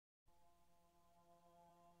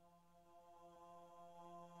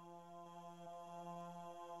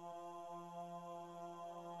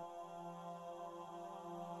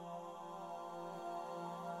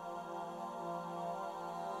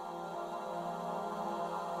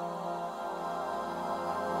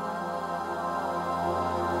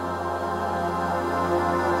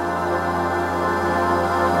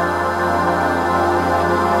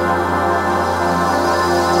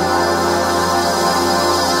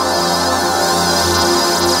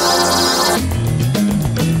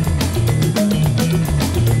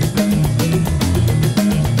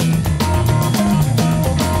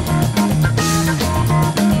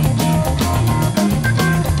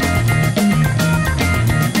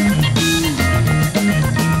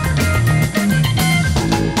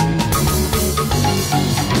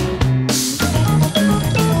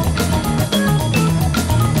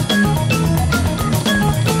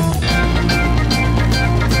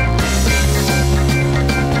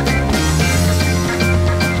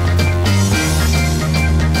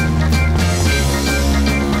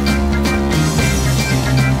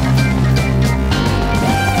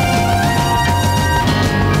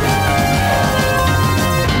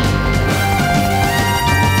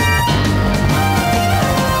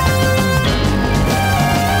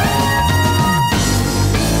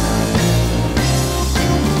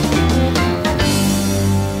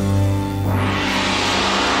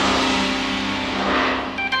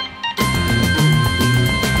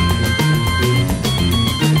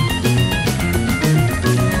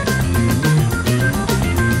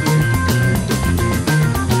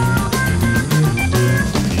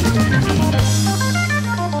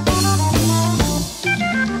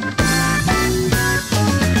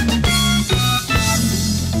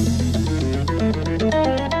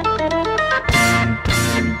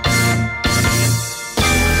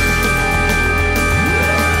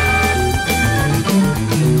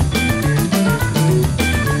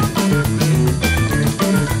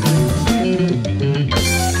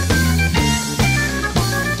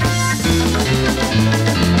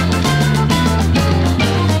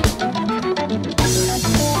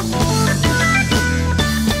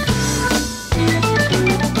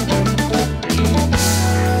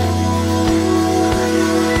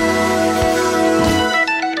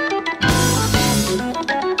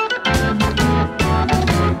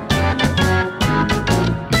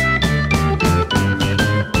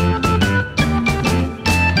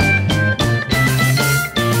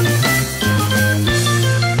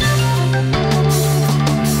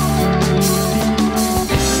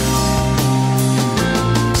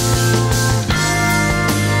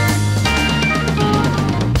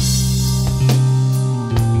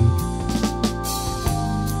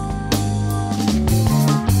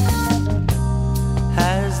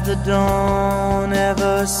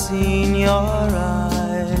seen your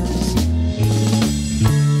eyes.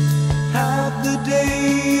 Have the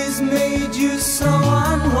days made you so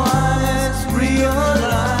unwise?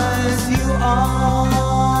 Realize you are.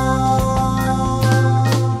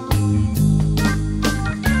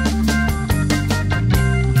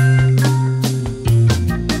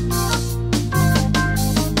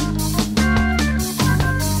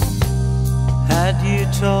 Had you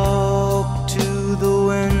talked to the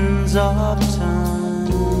winds of time,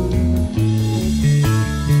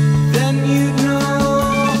 then you'd know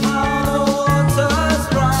how the waters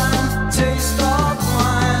run. Taste of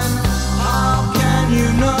wine, how can you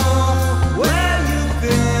know where you've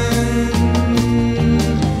been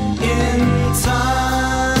in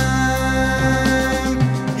time?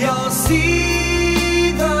 You'll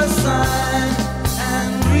see the sign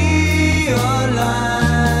and realize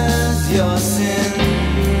your sin.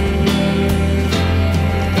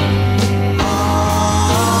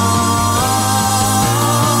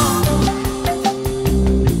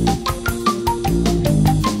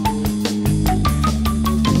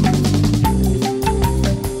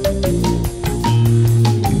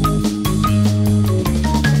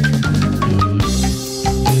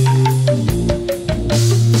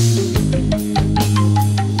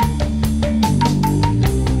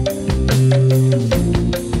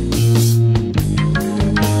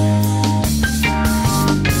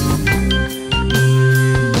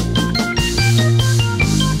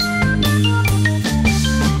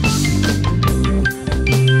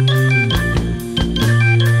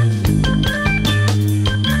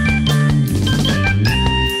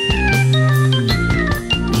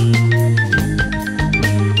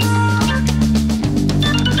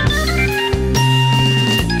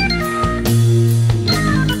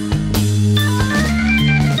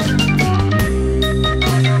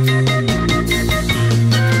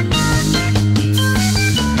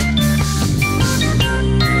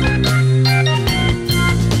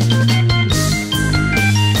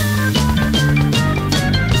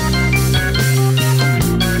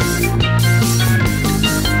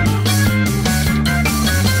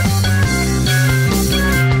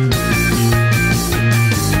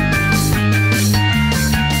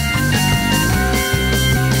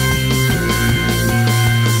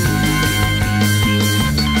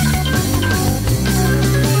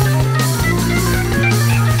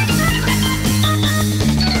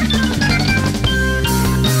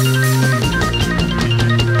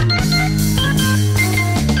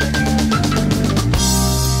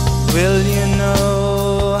 Will you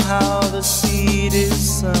know how the seed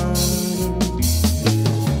is sown?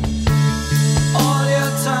 All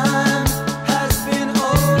your time has been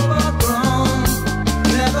overgrown,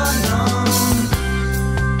 never known.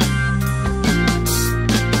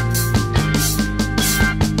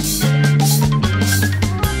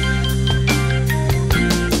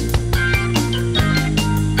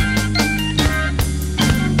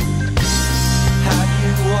 Have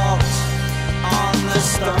you walked on the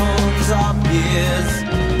stones of years?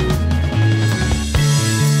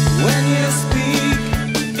 When you speak,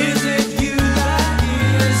 is it you that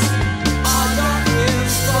hears? Are your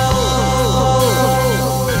ears full?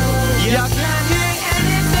 You can't hear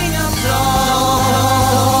anything at all.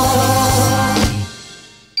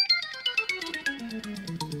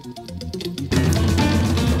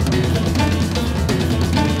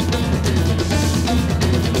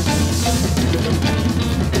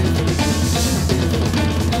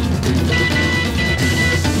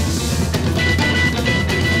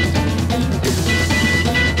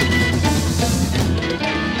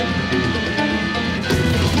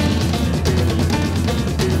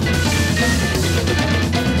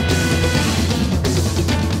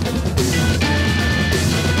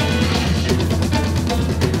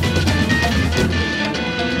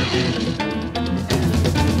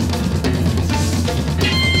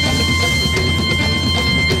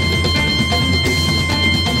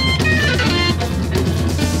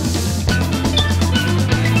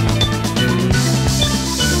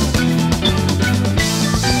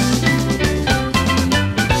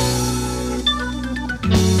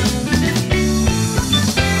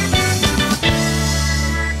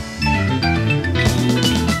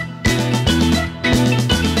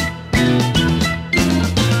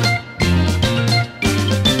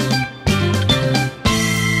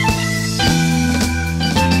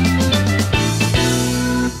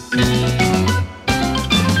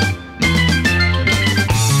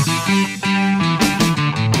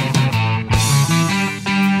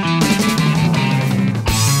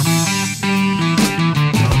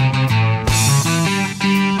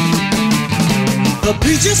 The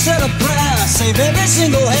preacher said a prayer, save every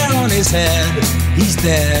single hair on his head. he's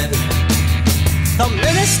dead. The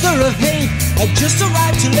minister of hate had just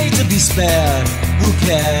arrived too late to be spared. Who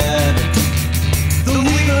cared? The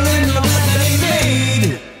weaver in the web that he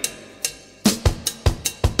made.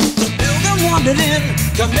 The builder wandered in,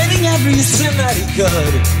 committing every sin that he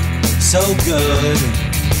could. So good.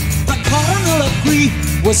 The cardinal of grief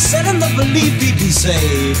was set in the belief he'd be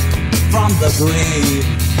saved from the grave.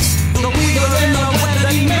 The weaver in the web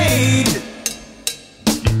that he made.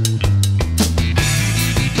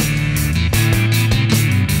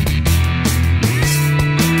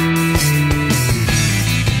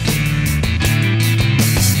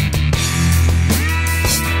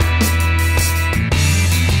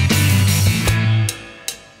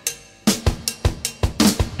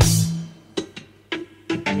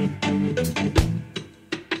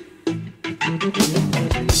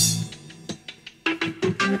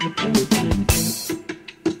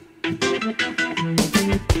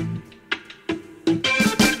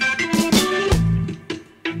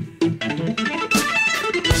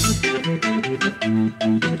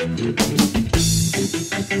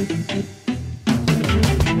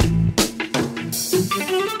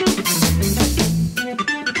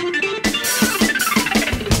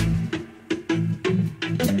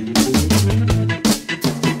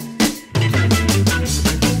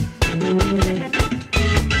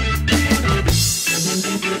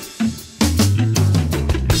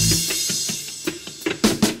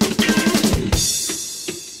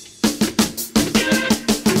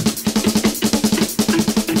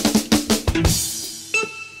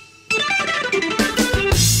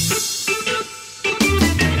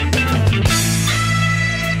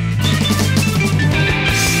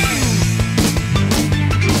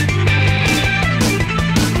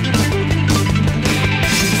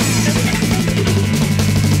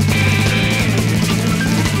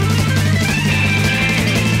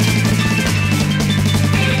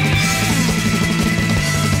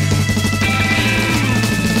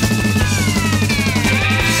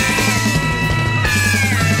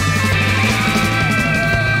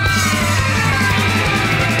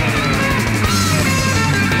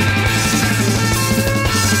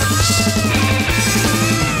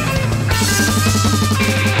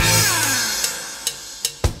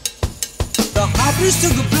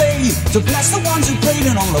 Took a blade to bless the ones who prayed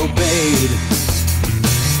and all obeyed.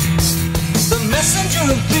 The messenger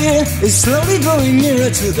of fear is slowly growing nearer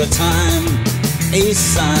to the time. A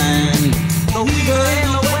sign, the weaver in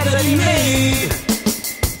the web that he made.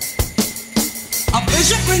 A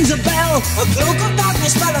bishop rings a bell, a cloak of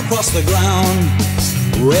darkness fell across the ground.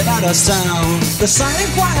 Without a sound, the silent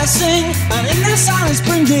choir sing, and in their silence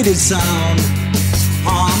bring jaded sound.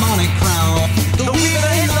 Harmonic crown, the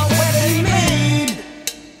weaver in the web that he made.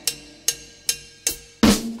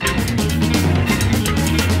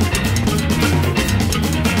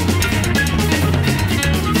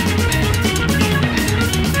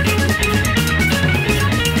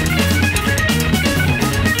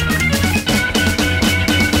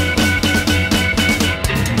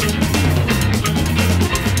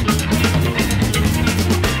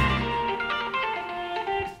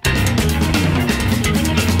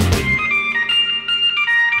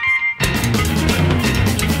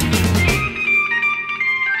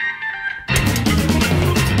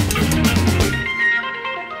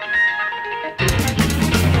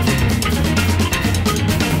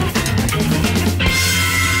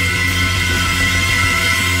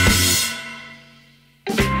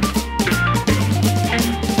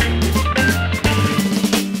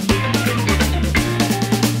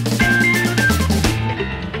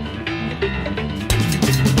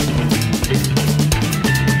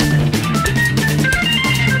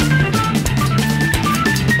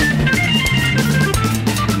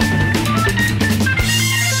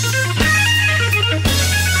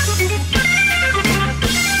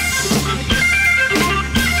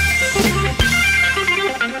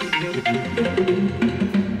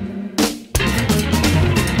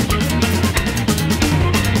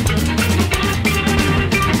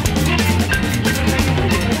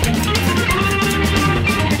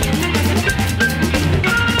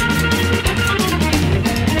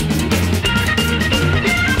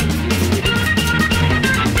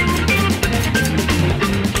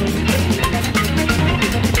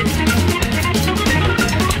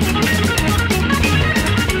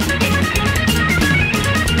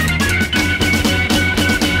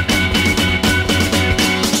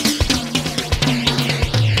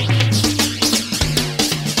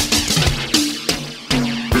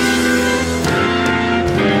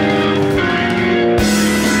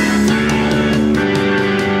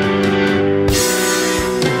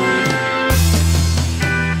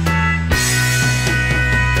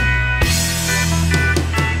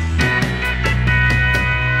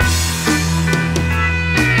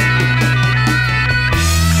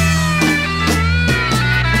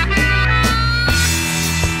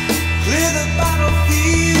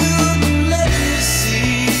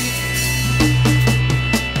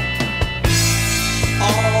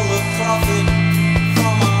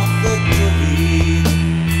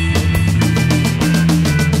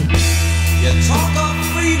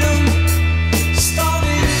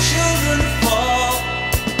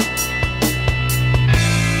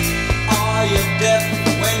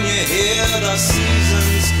 see